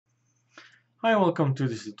Hi, welcome to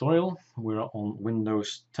this tutorial. We're on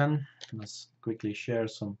Windows 10. Let's quickly share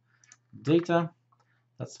some data.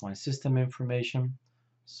 That's my system information.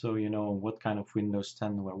 So you know what kind of Windows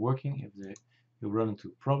 10 we're working if you run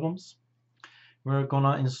into problems. We're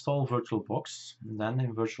gonna install VirtualBox. And then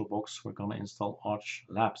in VirtualBox we're gonna install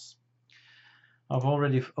ArchLabs. I've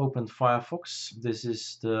already opened Firefox. This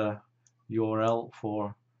is the URL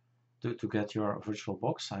to get your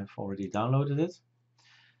VirtualBox. I've already downloaded it.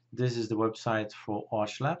 This is the website for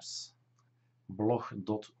ArchLabs,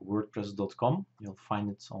 blog.wordpress.com. You'll find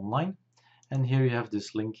it online. And here you have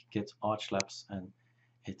this link, get ArchLabs, and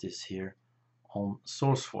it is here on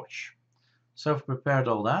SourceForge. So I've prepared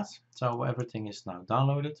all that. So everything is now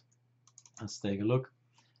downloaded. Let's take a look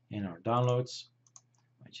in our downloads,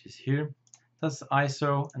 which is here. That's the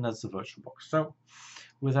ISO and that's the VirtualBox. So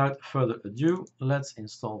without further ado, let's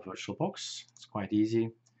install VirtualBox. It's quite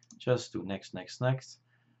easy. Just do next, next, next.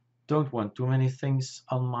 Don't want too many things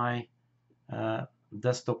on my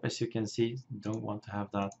desktop, as you can see. Don't want to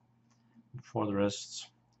have that. For the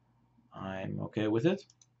rest, I'm okay with it.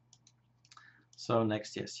 So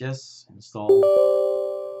next, yes, yes, install.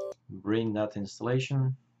 Bring that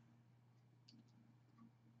installation,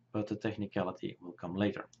 but the technicality will come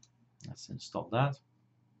later. Let's install that.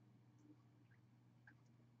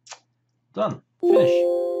 Done. Finish.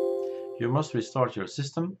 You must restart your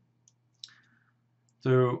system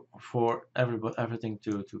for everything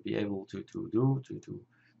to be able to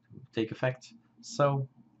take effect. So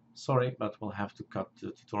sorry, but we'll have to cut the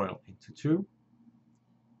tutorial into two.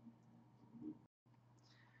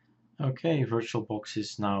 Okay, VirtualBox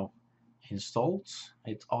is now installed.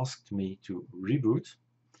 It asked me to reboot,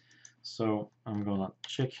 so I'm gonna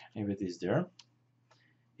check if it is there.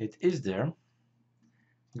 It is there. I'm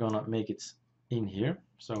gonna make it in here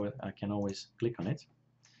so I can always click on it.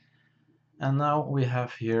 And now we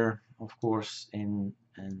have here, of course, in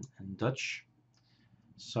Dutch.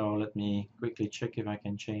 So let me quickly check if I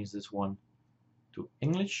can change this one to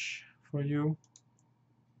English for you.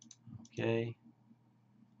 Okay,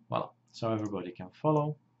 well, so everybody can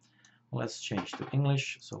follow. Let's change to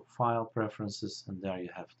English. So file preferences, and there you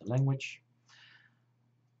have the language.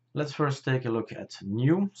 Let's first take a look at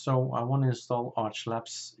new. So I want to install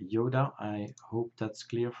ArchLabs Yoda. I hope that's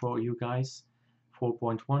clear for you guys.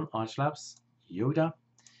 4.1 ArchLabs Yoda.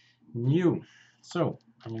 New. So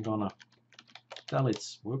I'm gonna tell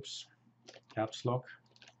it's, whoops, caps lock.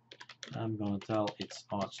 I'm gonna tell it's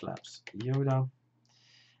ArchLabs Yoda.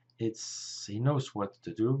 He knows what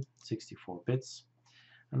to do, 64 bits.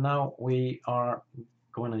 And now we are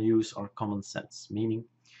going to use our common sense, meaning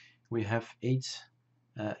we have 8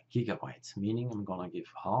 gigabytes, meaning I'm going to give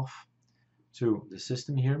half to the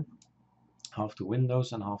system here, half to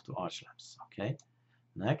Windows and half to ArchLabs. Okay,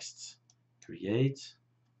 next, create,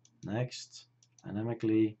 next,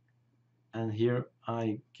 dynamically, and here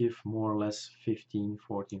I give more or less 15,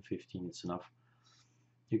 14, 15, it's enough.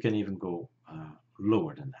 You can even go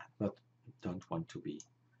lower than that, but don't want to be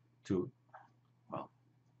too, well,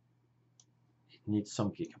 it needs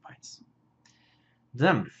some gigabytes.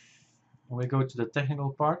 Then we go to the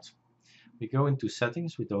technical part. We go into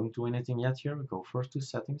settings. We don't do anything yet here. We go first to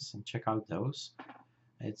settings and check out those.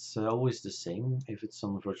 It's always the same. If it's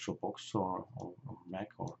on VirtualBox or Mac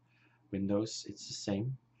or Windows, it's the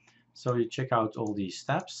same. So you check out all these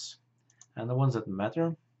tabs, and the ones that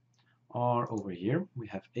matter are over here. We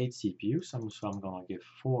have 8 CPUs, so I'm gonna give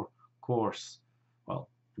 4 cores, well,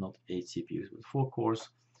 not 8 CPUs, but 4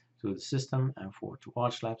 cores to the system and 4 to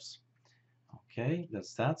ArchLabs. Okay,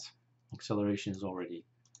 that's that. Acceleration is already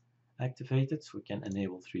activated, so we can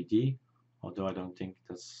enable 3D, although I don't think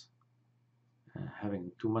that's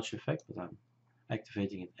having too much effect, but I'm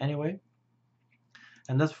activating it anyway.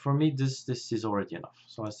 And that, for me, this is already enough.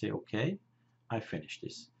 So I say okay, I finish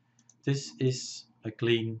this. This is a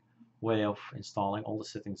clean way of installing. All the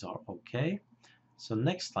settings are okay. So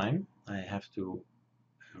next time I have to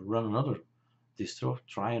run another distro,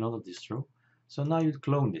 try another distro. So now you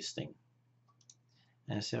clone this thing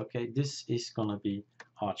and say, okay, this is gonna be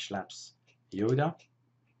ArchLabs Yoda,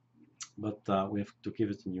 but we have to give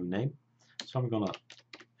it a new name. So I'm gonna,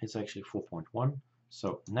 it's actually 4.1.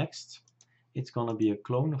 So next, it's gonna be a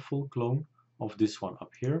clone, a full clone of this one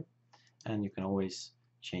up here, and you can always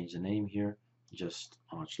change the name here, just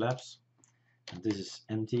ArchLabs, and this is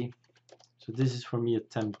empty. So this is for me a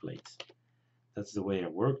template. That's the way I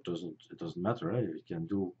work. It doesn't matter, right? You can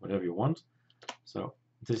do whatever you want. So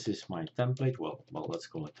this is my template. Well, let's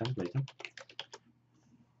call it template.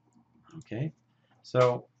 Okay,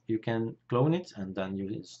 so you can clone it, and then you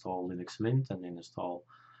install Linux Mint and then install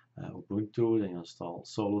Ubuntu, then you install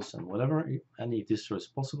Solus and whatever, any distro is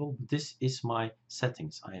possible. This is my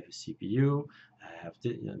settings. I have a CPU, I have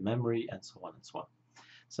the memory, and so on and so on.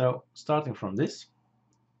 So starting from this,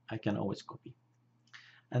 I can always copy.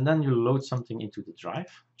 And then you load something into the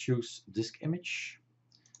drive, choose disk image,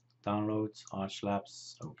 download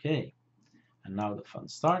ArchLabs, okay. And now the fun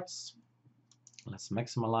starts. Let's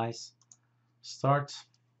maximize, start,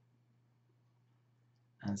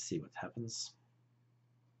 and see what happens.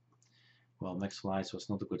 Well, maximize was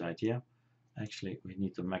not a good idea. Actually, we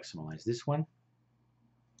need to maximize this one.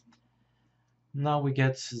 Now we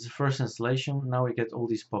get the first installation. Now we get all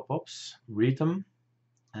these pop-ups, read them,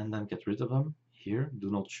 and then get rid of them. Here, do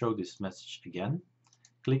not show this message again.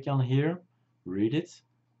 Click on here, read it,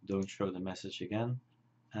 don't show the message again,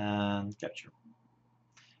 and capture.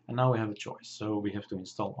 And now we have a choice. So we have to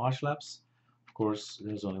install ArchLabs. Of course,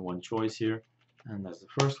 there's only one choice here, and that's the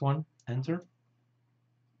first one. Enter.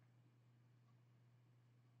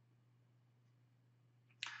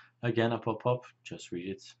 Again, a pop-up, just read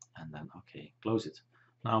it, and then okay, close it.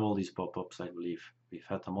 Now all these pop-ups, I believe we've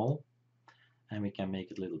had them all, and we can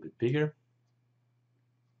make it a little bit bigger.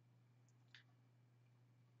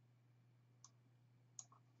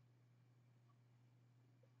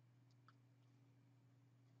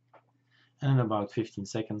 And in about 15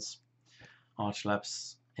 seconds,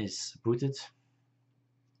 ArchLabs is booted.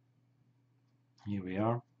 Here we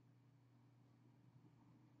are.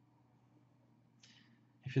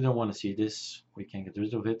 If you don't want to see this, we can get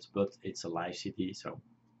rid of it, but it's a live CD, so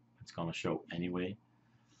it's going to show anyway.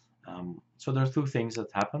 So there are two things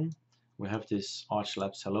that happen. We have this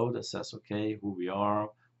ArchLabs hello that says, okay, who we are,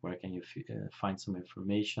 where can you find some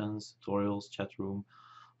information, tutorials, chat room,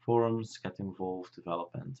 forums, get involved,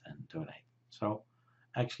 development, and donate. So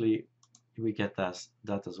actually, we get that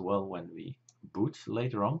as well when we boot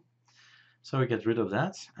later on. So we get rid of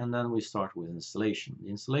that, and then we start with installation. The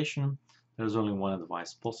installation, there's only one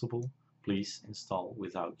advice possible. Please install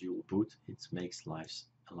without dual boot. It makes life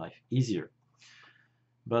easier.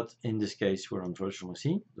 But in this case, we're on virtual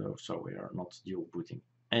machine, so we are not dual booting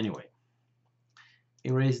anyway.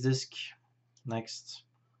 Erase disk. Next.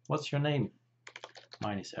 What's your name?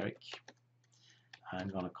 Mine is Erik. I'm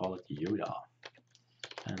gonna call it Yoda,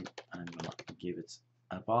 and I'm gonna give it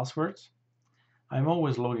a password. I'm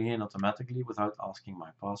always logging in automatically without asking my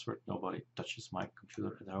password. Nobody touches my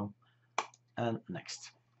computer at home. And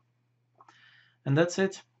next. And that's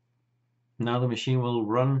it. Now the machine will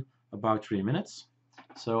run about 3 minutes.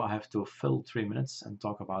 So I have to fill 3 minutes and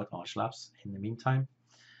talk about ArchLabs in the meantime.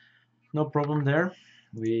 No problem there.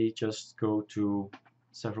 We just go to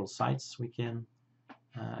several sites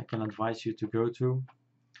I can advise you to go to.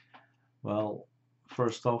 Well,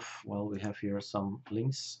 first off, we have here some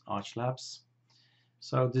links, ArchLabs.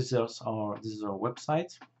 So this is our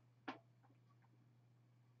website,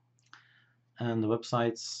 and the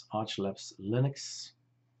website's ArchLabs Linux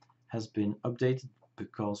has been updated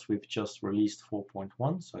because we've just released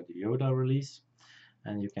 4.1, so the Yoda release,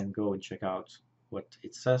 and you can go and check out what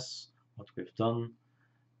it says, what we've done.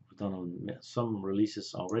 We've done some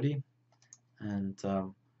releases already, and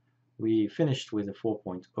we finished with the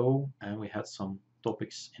 4.0, and we had some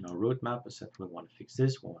topics in our roadmap. We said we want to fix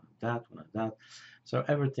this, we want that, we want that. So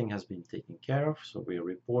everything has been taken care of. So we are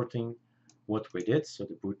reporting what we did. So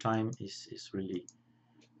the boot time is really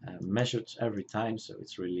measured every time. So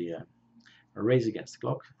it's really a race against the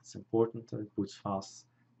clock. It's important that it boots fast.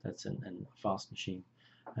 That's a fast machine.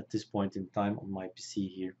 At this point in time on my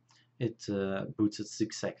PC here, it boots at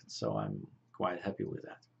 6 seconds. So I'm quite happy with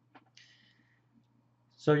that.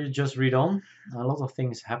 So you just read on. A lot of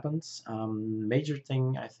things happened. Major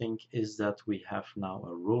thing I think is that we have now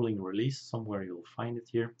a rolling release. Somewhere you'll find it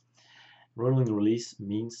here. Rolling release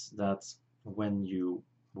means that when you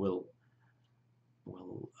will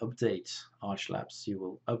update ArchLabs, you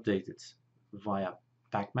will update it via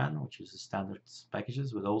Pacman, which is the standard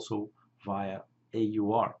packages, but also via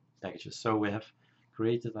AUR packages. So we have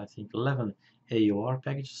created, I think, 11 AUR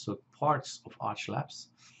packages, so parts of ArchLabs.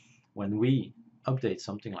 When we update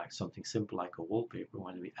something simple like a wallpaper,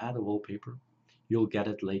 when we add a wallpaper, you'll get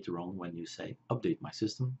it later on when you say update my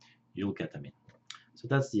system, you'll get them in. So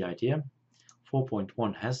that's the idea.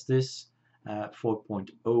 4.1 has this,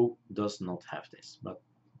 4.0 does not have this, but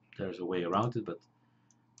there's a way around it. But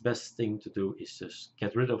best thing to do is just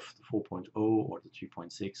get rid of the 4.0 or the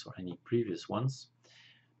 3.6 or any previous ones.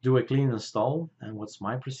 Do a clean install, and what's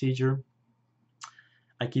my procedure?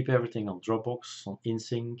 I keep everything on Dropbox, on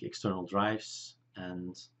InSync, external drives,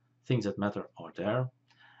 and things that matter are there.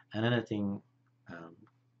 And anything,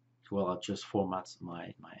 I'll just format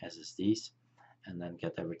my SSDs, and then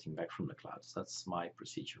get everything back from the cloud. So that's my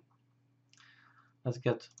procedure. Let's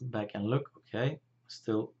get back and look. Okay,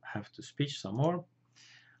 still have to speech some more.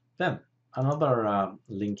 Then another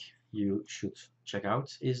link you should check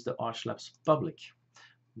out is the ArchLabs public.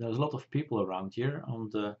 There's a lot of people around here on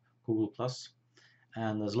the Google Plus,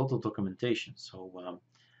 and there's a lot of documentation. So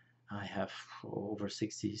I have over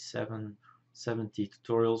 67, 70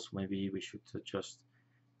 tutorials. Maybe we should just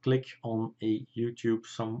click on a YouTube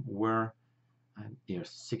somewhere, and there's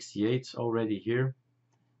 68 already here.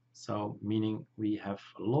 So meaning we have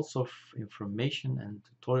lots of information and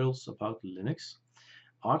tutorials about Linux,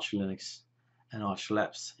 Arch Linux, and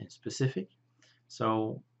ArchLabs in specific.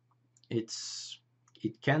 So it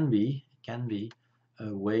can be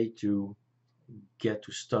a way to get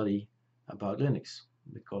to study about Linux,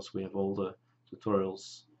 because we have all the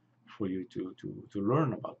tutorials for you to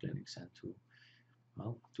learn about Linux and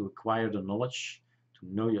to acquire the knowledge,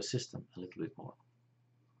 to know your system a little bit more.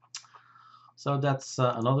 So that's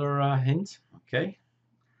another hint. Okay,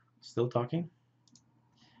 still talking?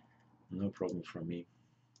 No problem for me.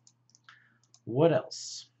 What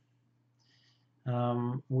else?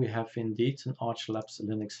 We have indeed an ArchLabs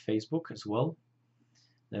Linux Facebook as well.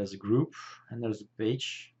 There's a group and there's a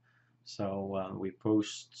page. So we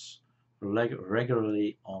post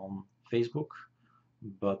regularly on Facebook,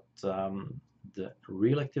 but the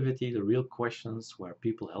real activity, the real questions where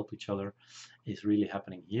people help each other is really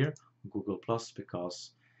happening here, Google Plus,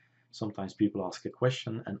 because sometimes people ask a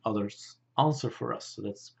question and others answer for us. So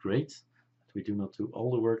that's great that we do not do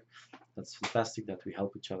all the work. That's fantastic that we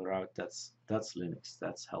help each other out. That's Linux.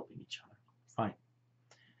 That's helping each other. Fine.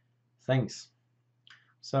 Thanks.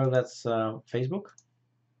 So that's Facebook.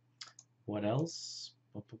 What else?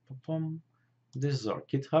 This is our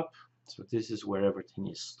GitHub. So this is where everything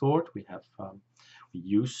is stored. We have we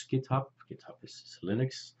use GitHub. GitHub is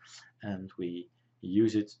Linux, and we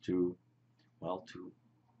use it to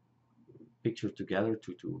picture together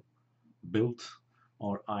to build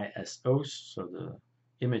our ISOs. So the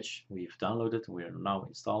image we've downloaded, we are now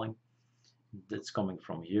installing, that's coming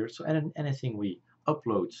from here. So anything we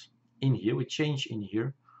upload in here, we change in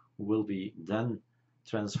here, will be then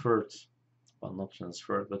transferred, well, not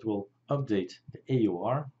transferred, but we'll update the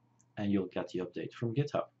AUR, and you'll get the update from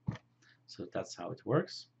GitHub. So that's how it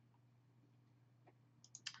works.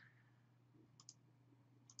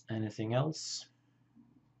 Anything else?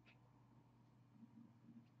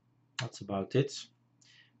 That's about it.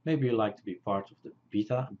 Maybe you like to be part of the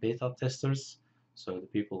beta testers. So the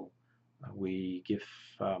people we give,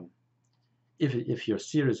 if you're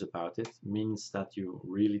serious about it, means that you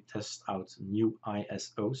really test out new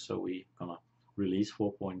ISOs. So we're gonna release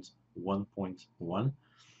 4.1.1,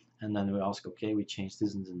 and then we ask, okay, we changed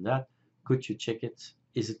this and that. Could you check it?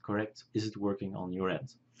 Is it correct? Is it working on your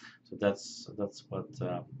end? So that's what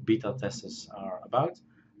beta testers are about.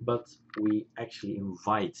 But we actually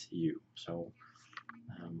invite you. So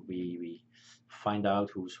we find out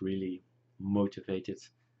who's really motivated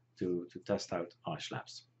to test out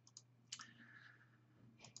ArchLabs.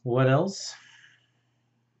 What else?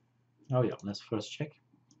 Oh yeah, let's first check.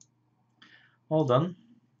 All done.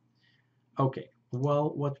 Okay,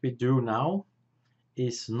 well, what we do now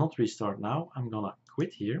is not restart now. I'm gonna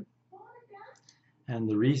quit here. And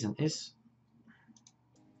the reason is,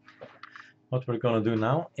 what we're gonna do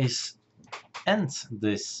now is end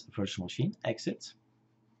this virtual machine, exit,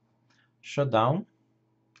 shut down.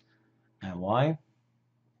 And why?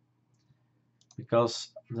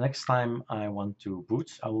 Because the next time I want to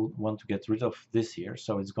boot, I will want to get rid of this here.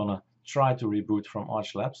 So it's gonna try to reboot from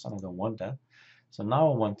ArchLabs, and I don't want that. So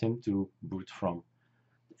now I want him to boot from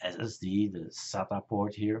the SSD, the SATA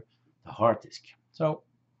port here, the hard disk. So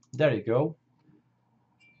there you go.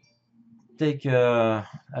 Take a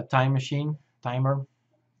time machine, timer,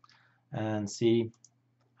 and see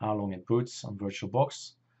how long it boots on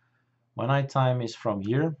VirtualBox. When I time is from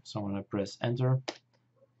here, so when I press enter,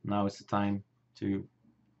 now it's the time to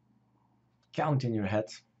count in your head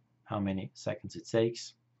how many seconds it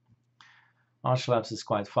takes. ArchLabs is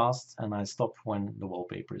quite fast, and I stop when the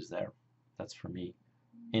wallpaper is there. That's for me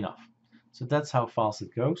enough. So that's how fast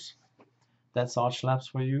it goes. That's ArchLabs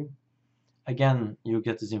for you. Again, you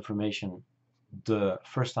get this information the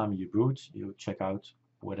first time you boot. You check out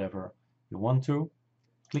whatever you want to,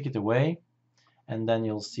 click it away, and then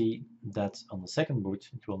you'll see that on the second boot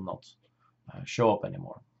it will not show up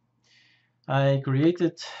anymore. I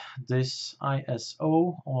created this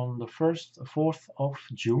ISO on the 4th of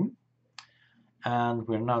June, and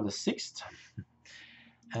we're now the 6th.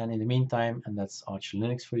 And in the meantime, and that's Arch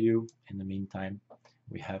Linux for you, in the meantime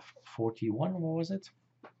we have 41, what was it,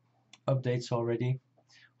 updates already,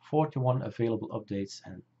 41 available updates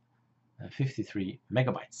and 53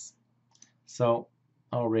 megabytes. So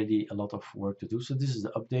already a lot of work to do. So this is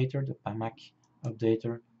the updater, the PAMAC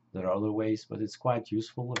updater. There are other ways, but it's quite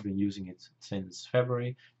useful. I've been using it since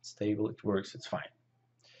February. It's stable, it works, it's fine.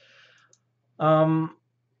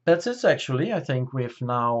 That's it actually. I think we've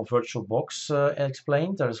now VirtualBox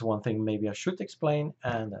explained. There's one thing maybe I should explain,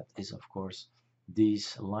 and that is of course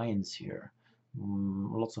these lines here.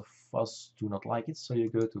 Lots of us do not like it, so you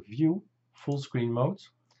go to View, Full Screen Mode,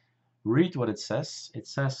 read what it says. It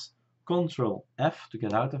says Control F to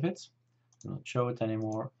get out of it. Do not show it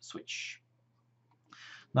anymore. Switch.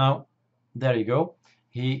 Now, there you go.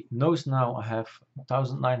 He knows now I have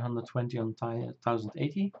 1920 on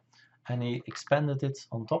 1080, and he expanded it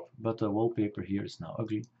on top, but the wallpaper here is now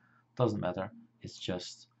ugly. Doesn't matter. It's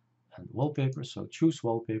just a wallpaper. So choose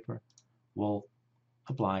wallpaper, wall,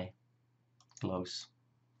 apply, close,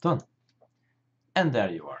 done. And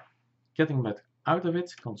there you are. Getting back out of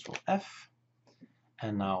it, Control F.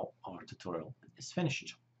 And now our tutorial is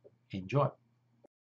finished. Enjoy.